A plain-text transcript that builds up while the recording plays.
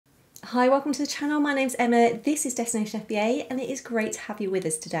Hi, welcome to the channel. My name's Emma. This is Destination FBA and it is great to have you with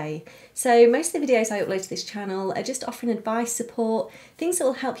us today. So most of the videos I upload to this channel are just offering advice, support, things that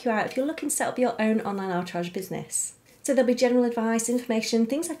will help you out if you're looking to set up your own online arbitrage business. So there'll be general advice, information,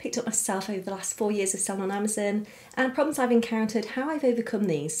 things I've picked up myself over the last 4 years of selling on Amazon and problems I've encountered, how I've overcome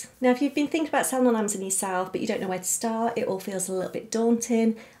these. Now, if you've been thinking about selling on Amazon yourself, but you don't know where to start, it all feels a little bit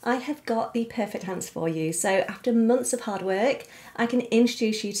daunting, I have got the perfect answer for you. So after months of hard work, I can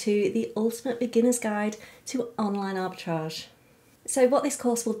introduce you to the ultimate beginner's guide to online arbitrage. So what this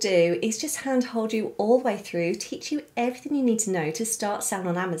course will do is just handhold you all the way through, teach you everything you need to know to start selling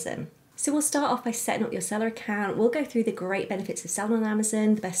on Amazon. So we'll start off by setting up your seller account. We'll go through the great benefits of selling on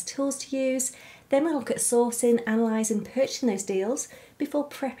Amazon, the best tools to use. Then we'll look at sourcing, analysing, purchasing those deals before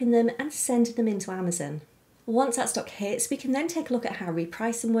prepping them and sending them into Amazon. Once that stock hits, we can then take a look at how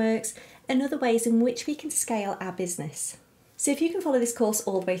repricing works and other ways in which we can scale our business. So if you can follow this course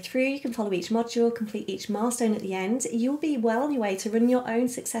all the way through, you can follow each module, complete each milestone at the end, you'll be well on your way to running your own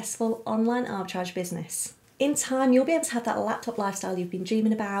successful online arbitrage business. In time, you'll be able to have that laptop lifestyle you've been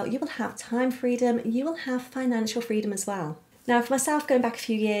dreaming about, you will have time freedom, you will have financial freedom as well. Now for myself, going back a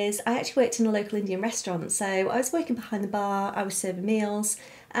few years, I actually worked in a local Indian restaurant, so I was working behind the bar, I was serving meals,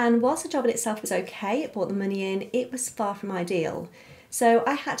 and whilst the job in itself was okay, it brought the money in, it was far from ideal. So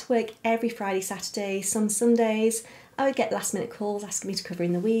I had to work every Friday, Saturday, some Sundays. I would get last minute calls asking me to cover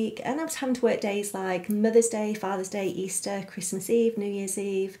in the week, and I was having to work days like Mother's Day, Father's Day, Easter, Christmas Eve, New Year's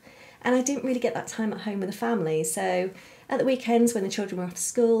Eve. And I didn't really get that time at home with the family. So at the weekends when the children were off to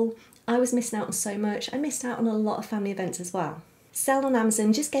school, I was missing out on so much. I missed out on a lot of family events as well. Selling on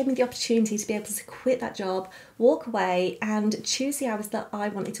Amazon just gave me the opportunity to be able to quit that job, walk away and choose the hours that I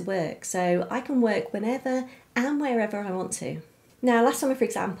wanted to work. So I can work whenever and wherever I want to. Now, last summer, for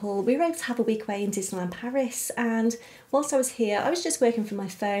example, we were able to have a week away in Disneyland Paris, and whilst I was here, I was just working from my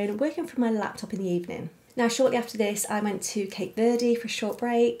phone, working from my laptop in the evening. Now, shortly after this, I went to Cape Verde for a short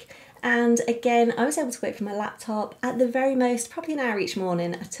break, and again, I was able to work from my laptop at the very most, probably an hour each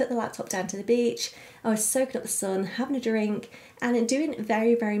morning. I took the laptop down to the beach, I was soaking up the sun, having a drink, and doing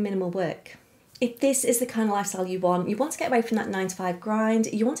very, very minimal work. If this is the kind of lifestyle you want to get away from that 9-to-5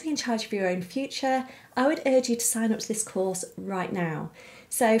 grind, you want to be in charge of your own future, I would urge you to sign up to this course right now.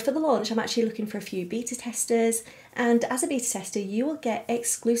 So for the launch, I'm actually looking for a few beta testers, and as a beta tester, you will get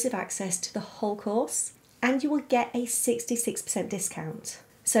exclusive access to the whole course, and you will get a 66% discount.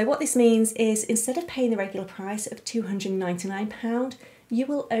 So what this means is instead of paying the regular price of £299, you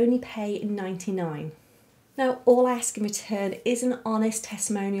will only pay £99. Now, all I ask in return is an honest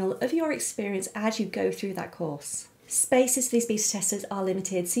testimonial of your experience as you go through that course. Spaces for these beta testers are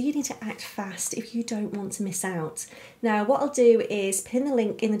limited, so you need to act fast if you don't want to miss out. Now, what I'll do is pin the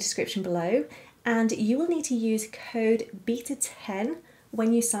link in the description below, and you will need to use code BETA10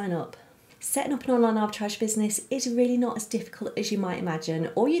 when you sign up. Setting up an online arbitrage business is really not as difficult as you might imagine.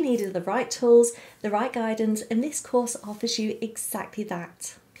 All you need are the right tools, the right guidance, and this course offers you exactly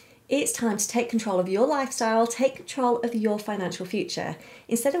that. It's time to take control of your lifestyle, take control of your financial future.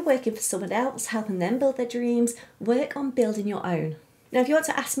 Instead of working for someone else, helping them build their dreams, work on building your own. Now, if you want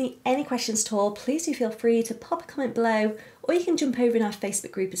to ask me any questions at all, please do feel free to pop a comment below, or you can jump over in our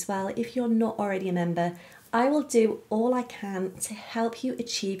Facebook group as well if you're not already a member. I will do all I can to help you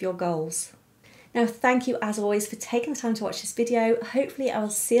achieve your goals. Now, thank you as always for taking the time to watch this video. Hopefully I will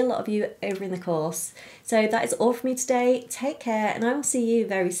see a lot of you over in the course. So that is all from me today. Take care and I will see you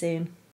very soon.